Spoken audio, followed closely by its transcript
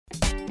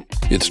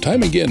It's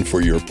time again for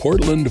your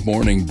Portland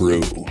Morning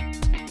Brew.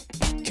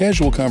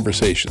 Casual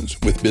conversations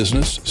with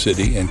business,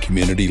 city, and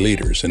community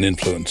leaders and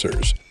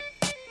influencers.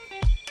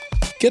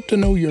 Get to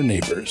know your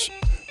neighbors.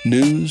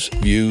 News,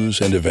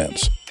 views, and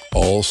events,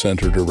 all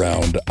centered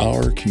around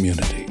our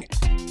community.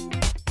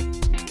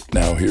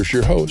 Now here's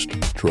your host,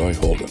 Troy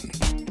Holden.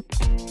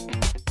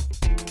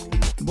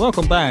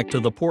 Welcome back to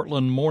the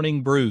Portland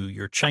Morning Brew,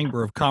 your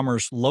Chamber of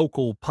Commerce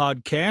local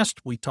podcast.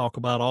 We talk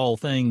about all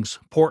things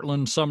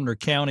Portland, Sumner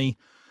County,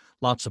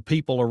 lots of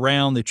people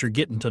around that you're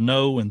getting to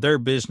know and their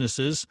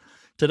businesses.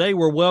 Today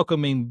we're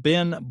welcoming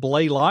Ben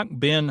Blaylock.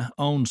 Ben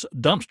owns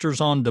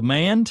Dumpsters on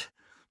Demand.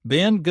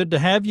 Ben, good to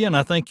have you, and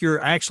I think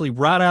you're actually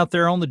right out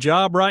there on the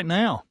job right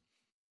now.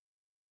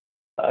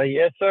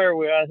 Yes, sir.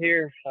 We're out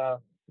here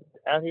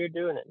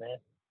doing it, man.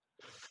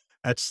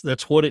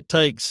 That's what it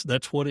takes.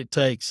 That's what it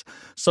takes.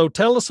 So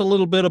tell us a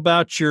little bit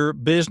about your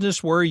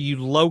business. Where are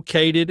you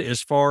located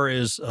as far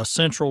as a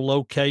central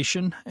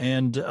location?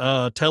 And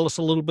tell us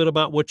a little bit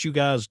about what you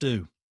guys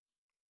do.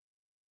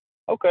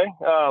 Okay.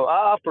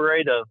 I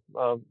operate a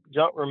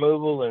junk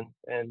removal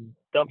and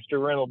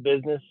dumpster rental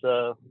business.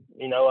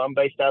 I'm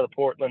based out of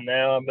Portland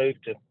now. I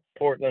moved to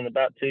Portland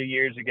about 2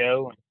 years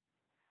ago.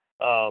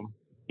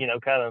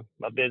 Kind of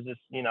my business,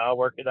 I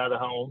work it out of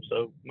home.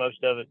 So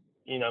most of it,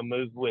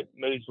 moves with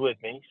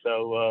me.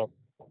 So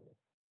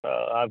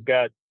I've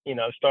got,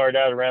 started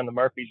out around the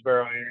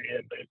Murfreesboro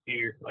area, but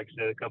here, like I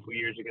said, a couple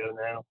years ago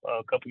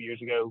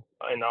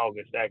in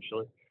August,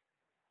 actually.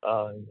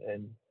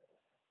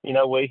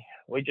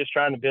 We just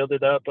trying to build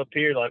it up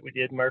here like we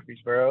did in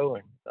Murfreesboro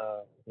and,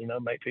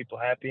 make people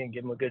happy and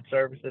give them a good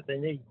service that they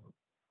need.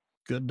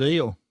 Good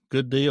deal.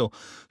 Good deal.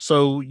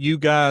 So you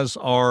guys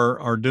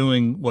are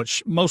doing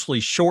mostly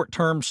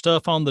short-term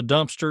stuff on the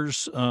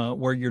dumpsters,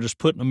 where you're just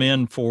putting them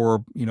in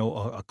for,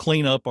 a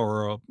cleanup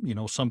or,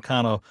 some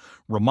kind of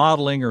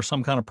remodeling or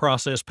some kind of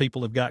process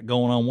people have got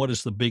going on. What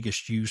is the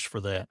biggest use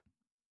for that?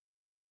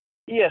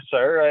 Yes,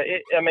 sir.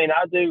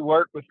 I do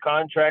work with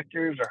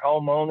contractors or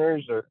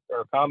homeowners or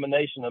a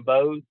combination of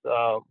both.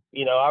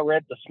 I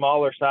rent the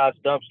smaller size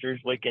dumpsters.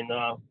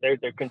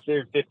 They're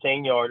considered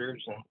 15 yarders,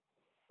 and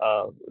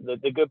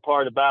the good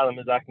part about them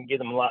is I can get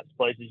them lots of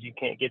places you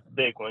can't get the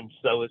big ones.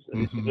 So it's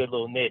a good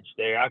little niche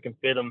there. I can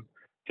fit them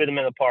in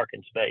a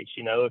parking space.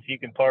 If you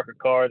can park a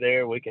car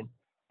there, we can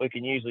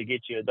usually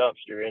get you a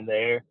dumpster in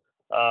there.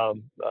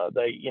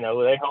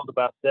 They hold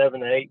about 7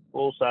 to 8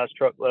 full size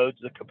truckloads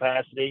of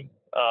capacity.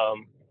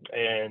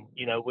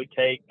 We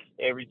take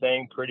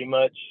everything pretty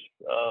much.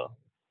 The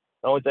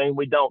only thing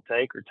we don't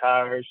take are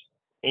tires,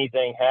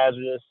 anything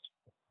hazardous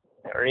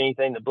or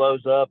anything that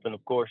blows up. And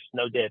of course,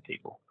 no dead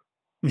people.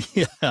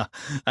 Yeah,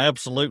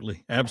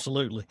 absolutely.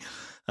 Absolutely.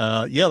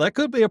 That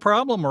could be a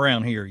problem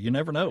around here. You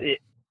never know. You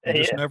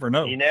just never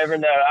know. You never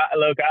know.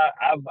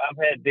 I've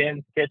had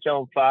bins catch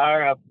on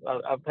fire.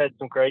 I've had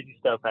some crazy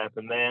stuff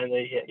happen, man.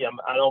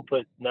 I don't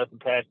put nothing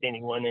past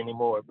anyone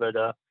anymore, but,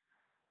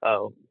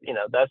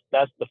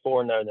 that's the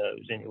 4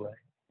 no-nos anyway.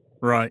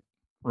 Right.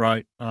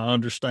 I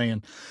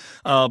understand.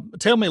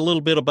 Tell me a little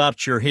bit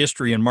about your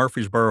history in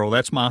Murfreesboro.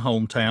 That's my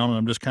hometown, and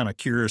I'm just kind of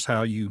curious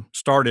how you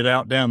started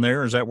out down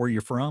there. Is that where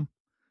you're from?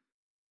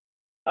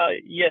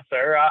 Yes,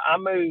 sir. I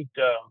moved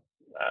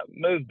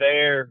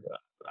there.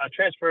 I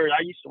transferred.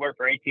 I used to work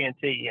for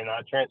AT&T, and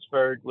I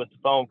transferred with the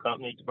phone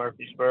company to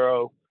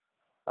Murfreesboro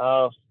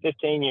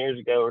 15 years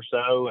ago or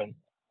so. And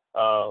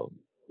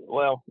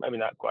maybe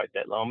not quite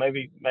that long.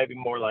 Maybe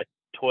more like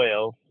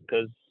 12,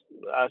 because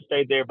I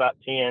stayed there about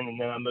 10,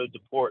 and then I moved to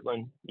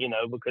Portland.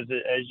 Because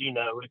as you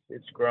know,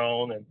 it's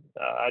grown, and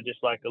I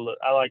just like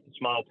I like the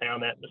small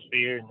town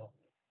atmosphere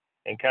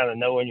and kind of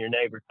knowing your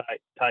neighbor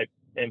type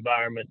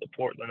environment that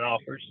Portland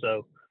offers.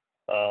 So,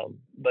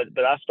 but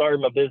I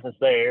started my business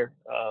there.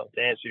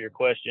 To answer your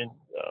question,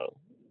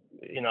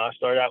 I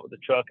started out with a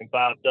truck and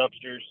 5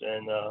 dumpsters,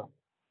 and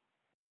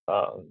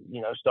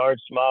started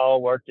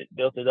small, worked it,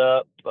 built it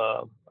up.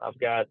 I've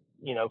got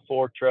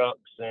 4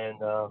 trucks and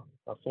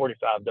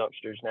 45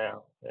 dumpsters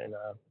now, and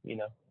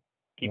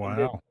keep them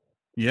busy.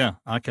 Yeah,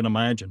 I can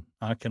imagine.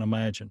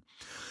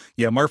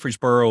 Yeah,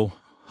 Murfreesboro.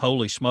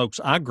 Holy smokes!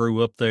 I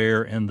grew up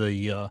there in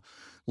the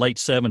late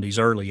 70s,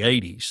 early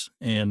 80s.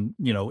 And,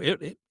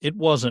 it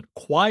wasn't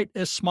quite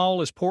as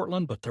small as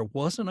Portland, but there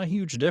wasn't a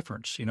huge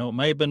difference. It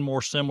may have been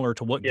more similar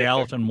to what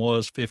Gallatin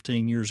was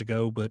 15 years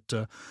ago, but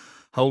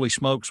holy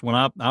smokes, when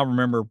I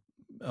remember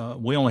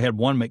we only had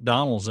one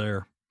McDonald's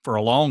there for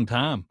a long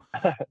time.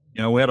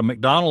 We had a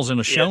McDonald's and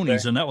a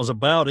Shoney's, and that was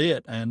about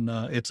it. And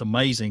it's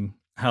amazing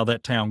how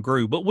that town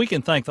grew. But we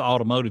can thank the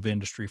automotive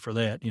industry for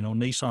that.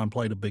 Nissan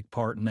played a big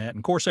part in that. And,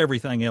 of course,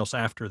 everything else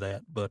after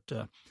that. But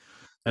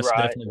that's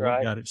definitely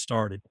what got it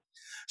started.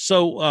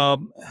 So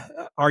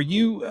are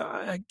you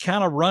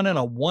kind of running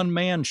a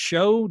one-man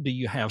show? Do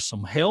you have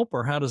some help,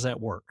 or how does that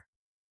work?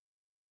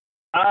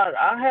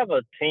 I have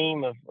a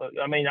team of,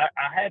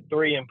 I had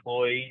 3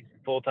 employees,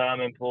 full-time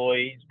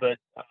employees, but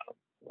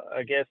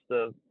I guess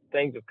the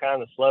things have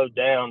kind of slowed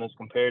down as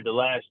compared to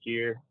last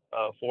year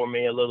for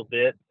me a little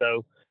bit.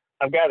 So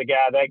I've got a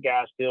guy. That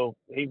guy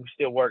he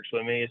still works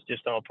with me. It's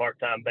just on a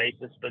part-time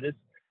basis, but it's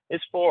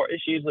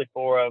usually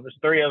four of us,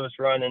 three of us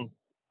running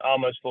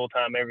almost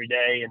full-time every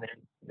day, and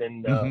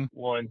then Mm-hmm.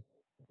 one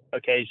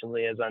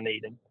occasionally as I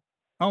need him.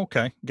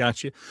 Okay,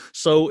 got you.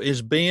 So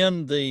is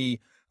Ben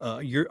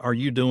are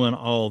you doing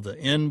all the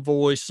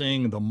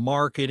invoicing, the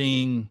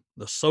marketing,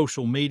 the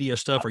social media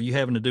stuff? Are you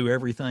having to do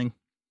everything?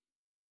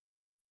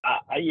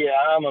 Yeah,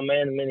 I'm a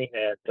man of many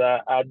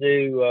hats. I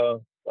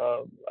do.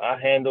 I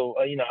handle.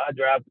 I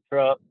drive the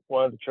truck,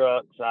 one of the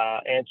trucks. I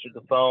answer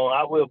the phone.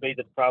 I will be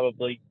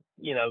probably,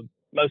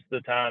 most of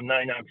the time,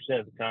 99%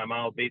 of the time,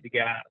 I'll be the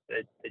guy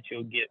that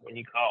you'll get when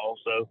you call.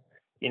 So,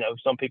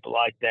 some people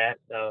like that,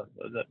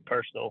 the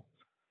personal,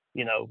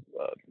 you know,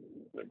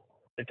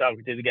 they're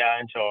talking to the guy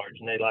in charge,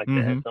 and they like that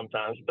Mm-hmm.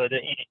 sometimes. But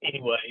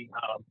anyway,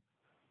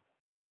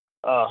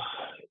 uh,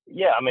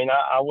 yeah, I mean,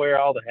 I wear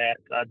all the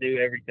hats. I do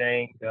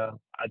everything.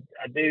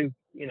 I do,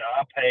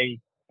 I pay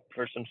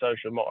for some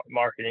social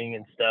marketing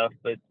and stuff,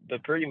 but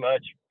pretty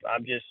much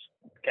I'm just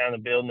kind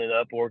of building it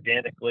up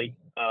organically,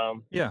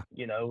 Yeah.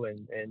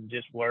 and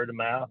just word of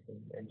mouth,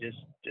 and just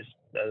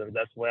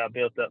that's the way I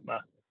built up my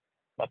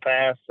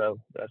past. So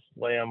that's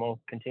the way I'm gonna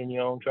continue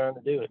on trying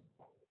to do it.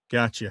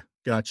 Gotcha.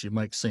 Gotcha.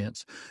 Makes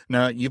sense.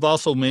 Now, you've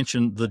also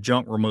mentioned the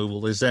junk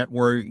removal. Is that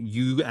where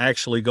you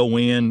actually go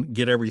in,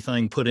 get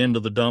everything put into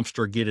the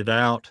dumpster, get it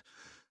out,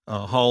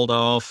 hauled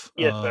off?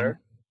 Yes, sir.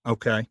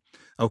 Okay.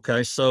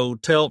 Okay. So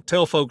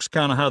tell folks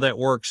kind of how that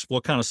works.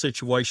 What kind of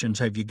situations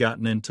have you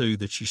gotten into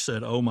that you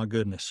said, "Oh my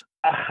goodness"?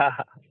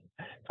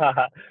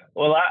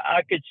 Well,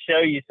 I could show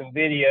you some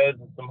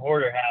videos of some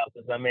hoarder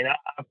houses. I mean,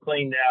 I've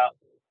cleaned out.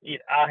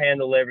 I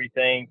handle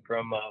everything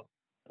from a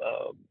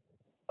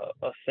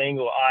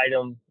single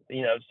item,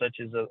 such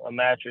as a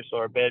mattress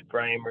or a bed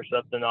frame or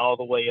something, all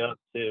the way up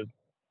to,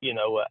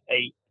 a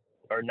 8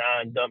 or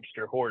 9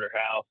 dumpster hoarder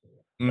house,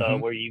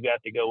 Mm-hmm. where you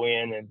got to go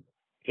in and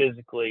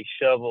physically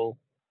shovel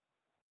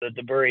the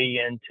debris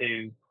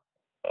into,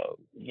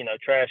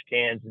 trash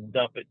cans and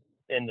dump it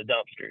in the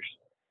dumpsters.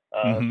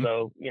 Mm-hmm.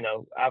 So,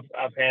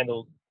 I've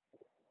handled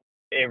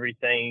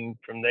everything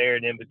from there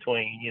and in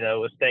between,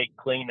 estate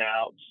clean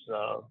outs.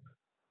 A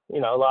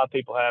lot of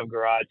people have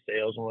garage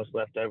sales, and what's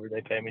left over,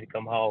 they pay me to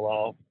come haul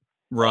off.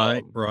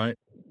 Right. Um, Right.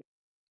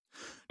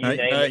 you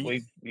name Now, it,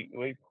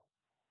 we've.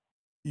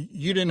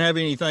 you didn't have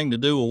anything to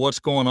do with what's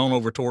going on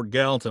over toward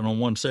Gallatin on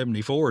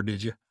 174,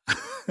 did you?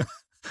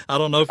 I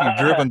don't know if you've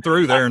driven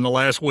through I, there in the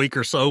last week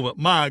or so, but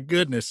my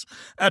goodness,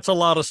 that's a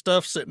lot of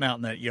stuff sitting out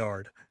in that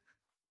yard.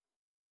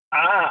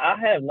 I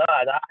have not.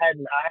 I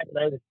hadn't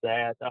noticed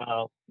that.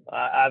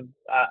 I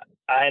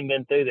haven't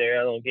been through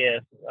there. I don't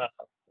guess.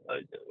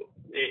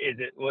 Is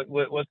it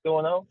what's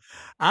going on?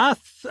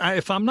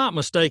 If I'm not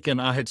mistaken,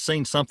 I had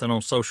seen something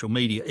on social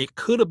media. It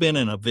could have been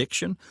an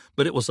eviction,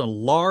 but it was a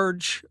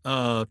large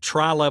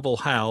tri-level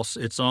house.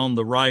 It's on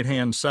the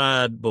right-hand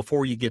side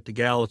before you get to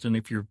Gallatin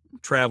if you're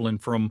traveling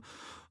from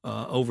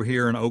over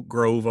here in Oak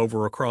Grove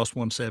over across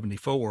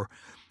 174.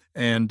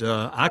 And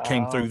I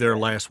came through there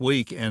Okay. last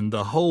week, and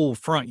the whole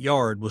front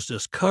yard was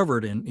just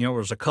covered in, there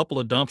was a couple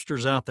of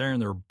dumpsters out there, and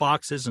there were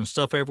boxes and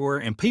stuff everywhere.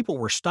 And people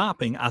were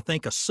stopping, I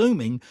think,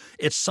 assuming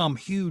it's some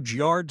huge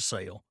yard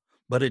sale,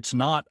 but it's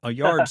not a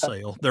yard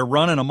sale. They're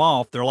running them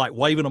off. They're like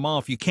waving them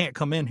off. You can't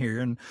come in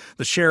here. And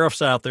the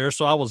sheriff's out there.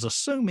 So I was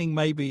assuming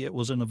maybe it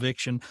was an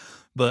eviction,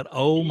 but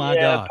oh my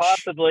Yeah, gosh.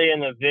 possibly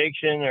an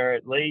eviction, or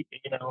at least,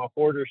 a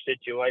hoarder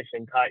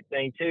situation type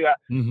thing too.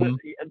 But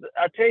Mm-hmm.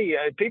 I tell you,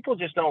 people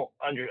just don't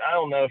I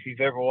don't know if you've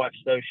ever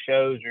watched those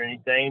shows or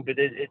anything, but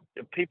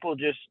people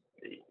just,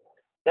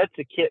 that's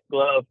a kit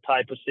glove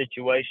type of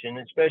situation,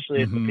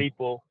 especially if the Mm-hmm.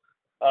 people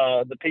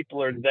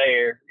are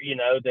there,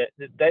 that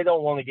they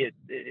don't want to get.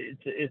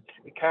 It's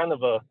kind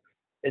of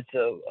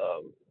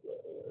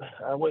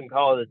I wouldn't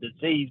call it a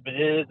disease, but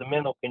it is a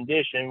mental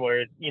condition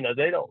where,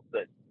 they don't,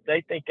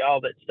 they think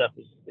all that stuff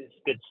is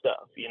good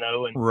stuff, and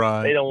they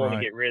Right, don't want to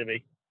right. get rid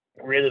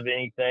of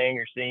anything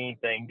or see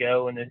anything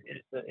go. And it's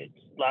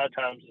a lot of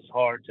times it's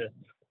hard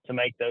to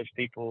make those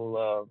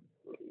people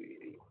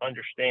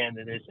understand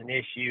that it's an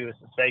issue, it's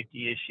a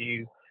safety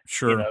issue,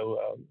 Sure.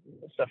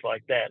 stuff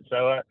like that.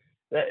 So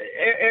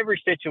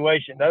every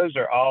situation, those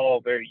are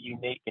all very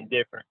unique and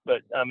different.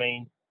 But I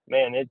mean,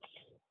 man,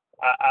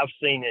 I've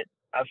seen it.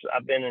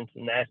 I've been in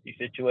some nasty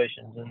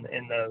situations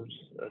in those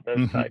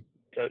Mm-hmm.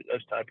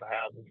 those type of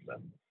houses. So.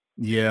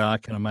 Yeah, I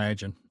can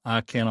imagine.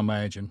 I can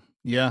imagine.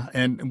 Yeah,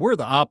 and we're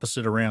the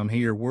opposite around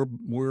here.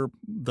 We're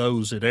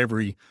those that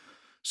every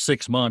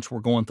 6 months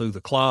we're going through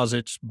the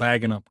closets,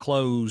 bagging up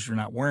clothes. You're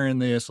not wearing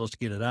this. Let's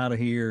get it out of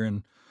here.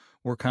 And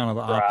we're kind of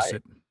the Right.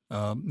 opposite.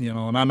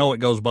 And I know it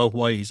goes both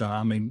ways.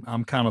 I mean,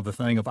 I'm kind of the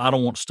thing of I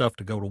don't want stuff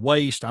to go to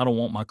waste. I don't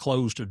want my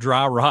clothes to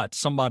dry rot.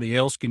 Somebody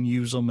else can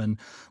use them, and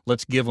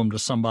let's give them to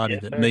somebody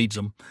Yes, that sir. needs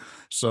them.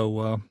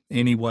 So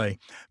anyway,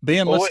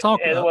 Ben, Well, let's talk.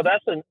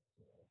 that's an.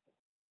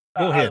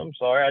 Go ahead. I'm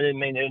sorry, I didn't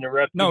mean to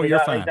interrupt you, No, but you're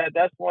fine.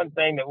 that's one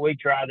thing that we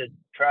try to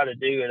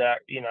do. At our,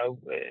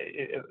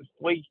 if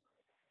we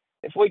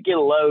if we get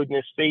a load and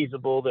it's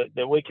feasible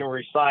that we can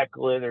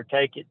recycle it or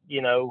take it,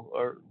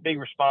 or be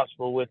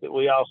responsible with it,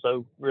 we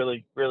also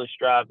really, really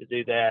strive to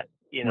do that,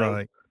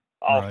 Right.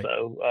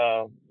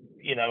 also.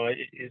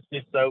 It's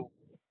just so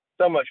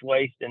much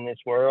waste in this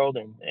world.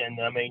 And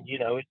I mean,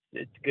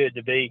 it's good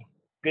to be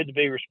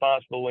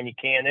responsible when you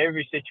can.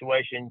 Every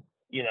situation,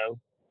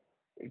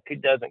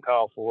 it doesn't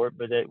call for it,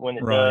 but when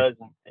it does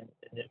and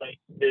it makes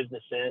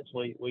business sense,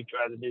 we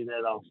try to do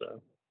that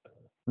also.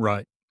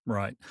 Right.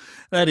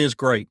 That is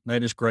great.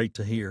 That is great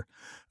to hear.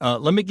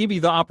 Let me give you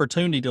the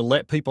opportunity to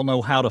let people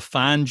know how to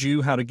find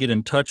you, how to get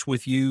in touch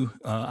with you.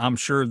 I'm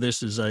sure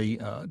this is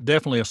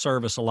definitely a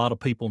service a lot of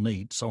people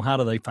need. So how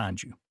do they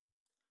find you?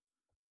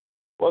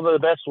 Well, the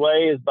best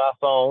way is by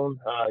phone.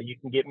 You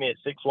can get me at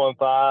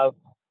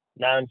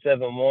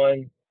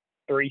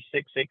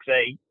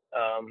 615-971-3668.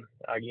 And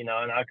I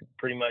could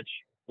pretty much,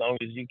 as long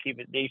as you keep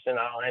it decent,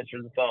 I'll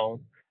answer the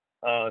phone.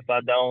 If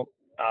I don't,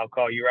 I'll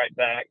call you right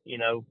back,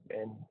 and I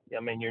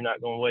mean, you're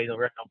not going to wait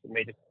around for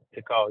me to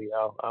call you.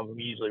 I'm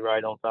usually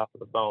right on top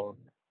of the phone.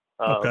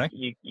 Okay.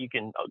 You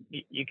can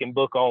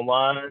book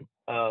online.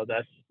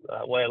 That's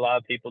the way a lot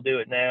of people do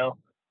it now.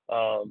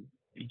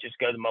 You just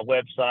go to my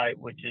website,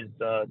 which is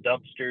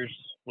Dumpsters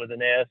with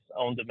an S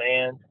on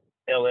Demand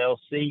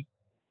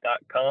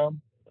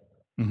LLC.com.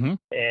 Mm-hmm.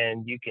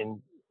 And you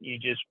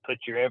just put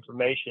your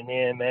information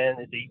in, man.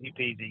 It's easy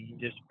peasy. You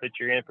just put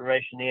your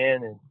information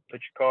in and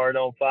put your card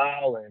on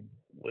file, and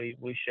we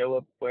show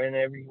up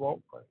whenever you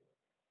want.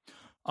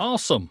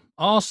 Awesome.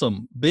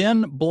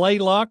 Ben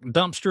Blaylock,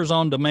 Dumpsters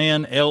on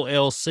Demand,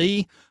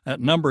 LLC.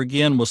 That number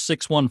again was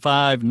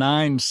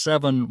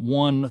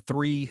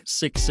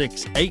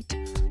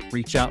 615-971-3668.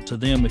 Reach out to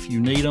them if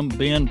you need them.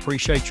 Ben,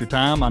 appreciate your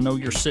time. I know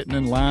you're sitting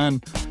in line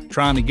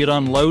trying to get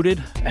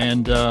unloaded,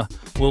 and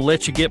we'll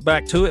let you get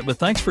back to it. But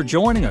thanks for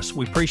joining us.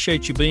 We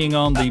appreciate you being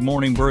on the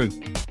Morning Brew.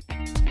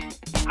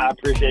 I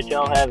appreciate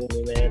y'all having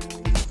me, man.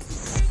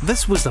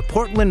 This was the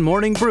Portland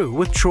Morning Brew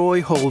with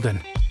Troy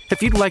Holden.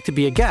 If you'd like to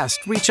be a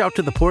guest, reach out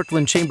to the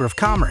Portland Chamber of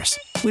Commerce.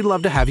 We'd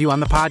love to have you on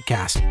the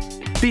podcast.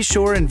 Be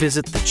sure and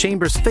visit the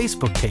Chamber's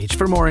Facebook page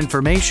for more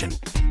information.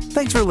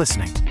 Thanks for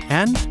listening,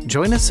 and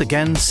join us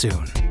again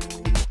soon.